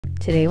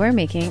Today we're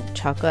making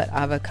chocolate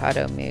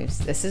avocado mousse.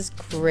 This is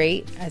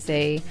great as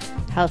a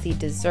healthy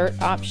dessert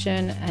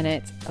option, and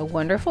it's a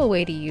wonderful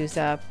way to use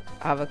up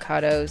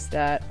avocados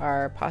that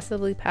are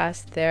possibly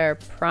past their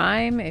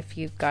prime if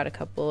you've got a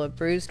couple of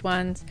bruised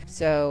ones.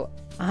 So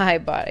I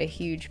bought a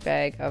huge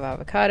bag of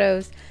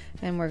avocados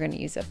and we're going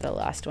to use up the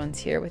last ones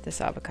here with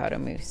this avocado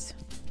mousse.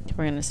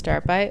 We're going to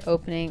start by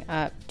opening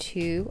up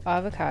 2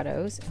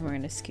 avocados and we're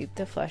going to scoop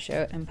the flesh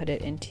out and put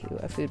it into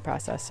a food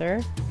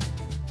processor.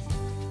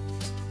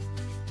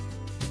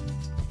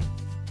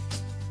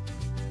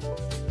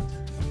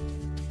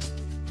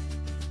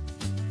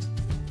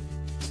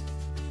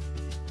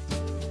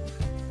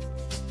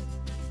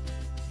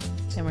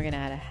 Then we're going to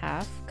add a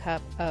half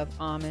cup of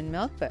almond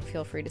milk, but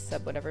feel free to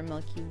sub whatever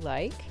milk you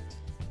like.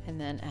 And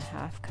then a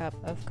half cup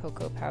of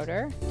cocoa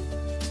powder.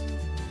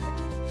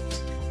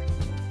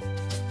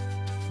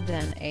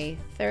 Then a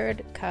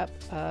 1/3 cup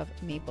of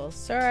maple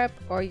syrup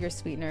or your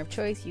sweetener of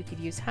choice. You could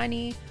use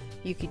honey,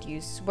 you could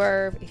use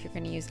swerve. If you're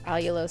going to use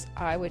allulose,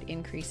 I would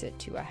increase it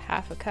to a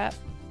 1/2 cup.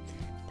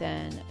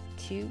 Then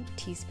 2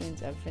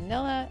 teaspoons of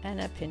vanilla and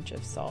a pinch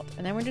of salt.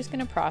 And then we're just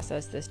going to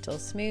process this till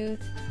smooth.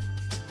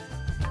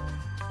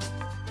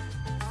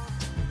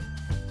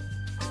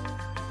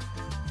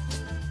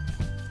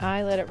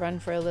 I let it run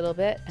for a little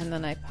bit and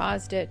then I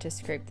paused it to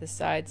scrape the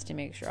sides to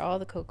make sure all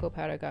the cocoa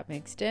powder got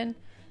mixed in,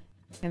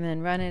 and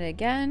then run it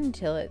again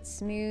till it's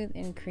smooth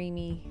and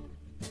creamy.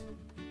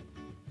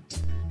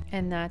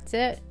 And that's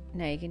it.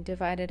 Now you can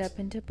divide it up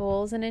into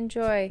bowls and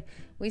enjoy.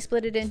 We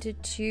split it into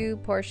 2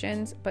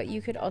 portions, but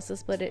you could also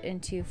split it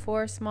into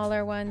 4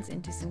 smaller ones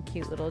into some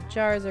cute little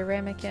jars or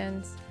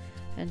ramekins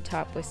and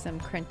top with some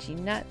crunchy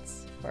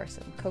nuts or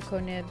some cocoa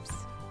nibs.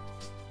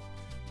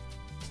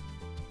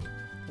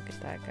 Look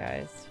at that,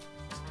 guys.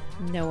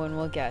 No one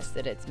will guess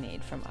that it's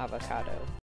made from avocado.